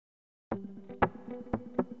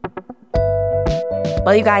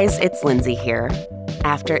Well, you guys, it's Lindsay here.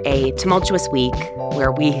 After a tumultuous week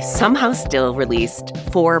where we somehow still released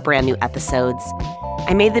 4 brand new episodes,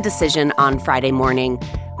 I made the decision on Friday morning,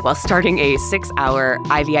 while starting a 6-hour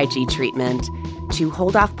IVIG treatment, to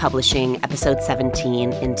hold off publishing episode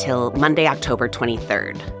 17 until Monday, October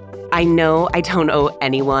 23rd. I know I don't owe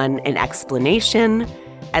anyone an explanation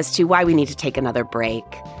as to why we need to take another break.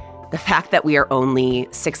 The fact that we are only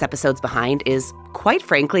 6 episodes behind is, quite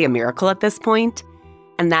frankly, a miracle at this point.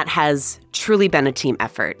 And that has truly been a team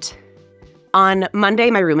effort. On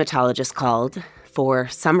Monday, my rheumatologist called. For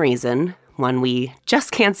some reason, one we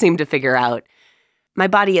just can't seem to figure out, my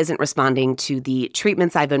body isn't responding to the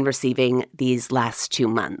treatments I've been receiving these last 2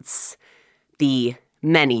 months. The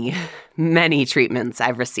many, many treatments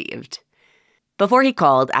I've received. Before he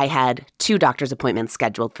called, I had 2 doctor's appointments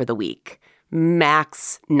scheduled for the week,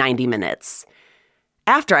 max 90 minutes.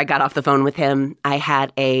 After I got off the phone with him, I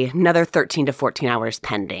had another 13 to 14 hours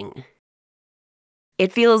pending.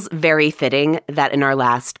 It feels very fitting that in our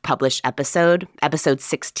last published episode, episode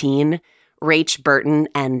 16, Rach Burton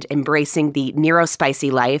and Embracing the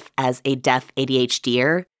Neurospicy Life as a Deaf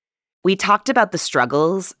ADHDer, we talked about the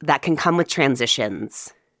struggles that can come with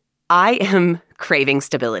transitions. I am craving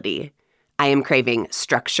stability. I am craving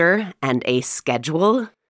structure and a schedule,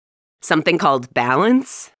 something called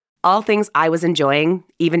balance. All things I was enjoying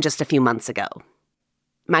even just a few months ago.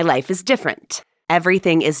 My life is different.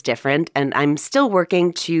 Everything is different, and I'm still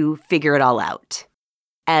working to figure it all out.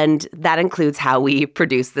 And that includes how we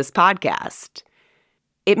produce this podcast.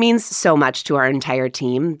 It means so much to our entire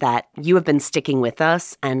team that you have been sticking with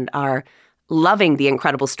us and are loving the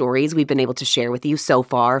incredible stories we've been able to share with you so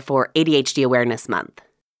far for ADHD Awareness Month.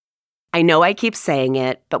 I know I keep saying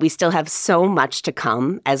it, but we still have so much to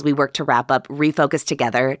come as we work to wrap up Refocused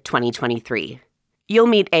Together 2023. You'll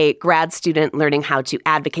meet a grad student learning how to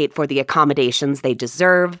advocate for the accommodations they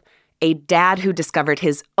deserve, a dad who discovered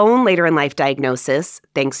his own later-in-life diagnosis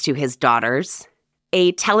thanks to his daughters,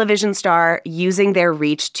 a television star using their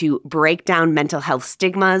reach to break down mental health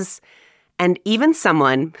stigmas, and even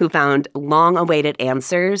someone who found long-awaited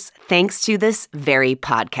answers thanks to this very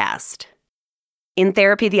podcast. In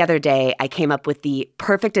therapy the other day, I came up with the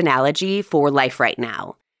perfect analogy for life right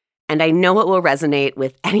now, and I know it will resonate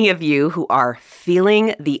with any of you who are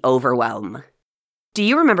feeling the overwhelm. Do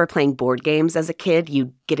you remember playing board games as a kid?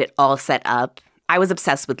 You'd get it all set up. I was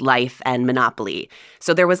obsessed with Life and Monopoly,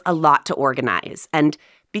 so there was a lot to organize. And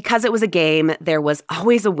because it was a game, there was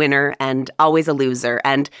always a winner and always a loser,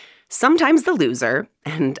 and sometimes the loser,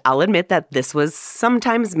 and I'll admit that this was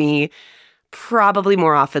sometimes me, probably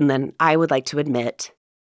more often than I would like to admit,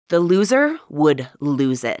 the loser would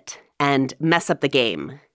lose it and mess up the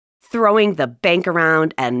game, throwing the bank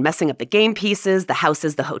around and messing up the game pieces, the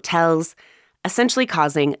houses, the hotels, essentially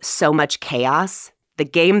causing so much chaos, the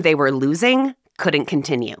game they were losing couldn't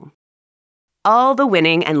continue. All the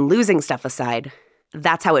winning and losing stuff aside,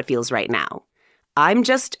 that's how it feels right now. I'm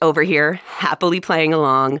just over here happily playing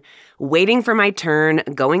along, waiting for my turn,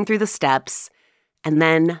 going through the steps, and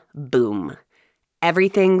then, boom,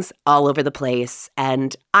 everything's all over the place,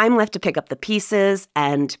 and I'm left to pick up the pieces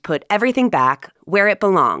and put everything back where it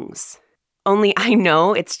belongs. Only I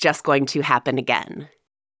know it's just going to happen again.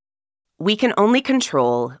 We can only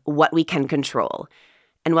control what we can control,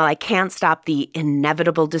 and while I can't stop the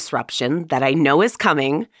inevitable disruption that I know is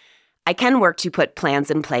coming, I can work to put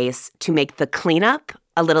plans in place to make the cleanup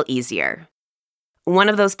a little easier. One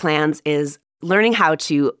of those plans is learning how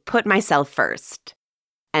to put myself first,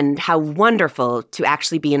 and how wonderful to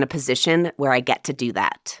actually be in a position where I get to do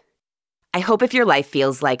that. I hope if your life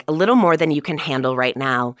feels like a little more than you can handle right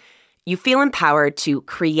now, you feel empowered to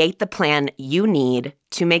create the plan you need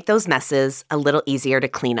to make those messes a little easier to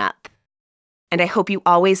clean up. And I hope you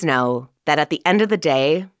always know that at the end of the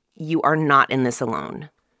day, you are not in this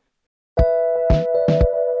alone.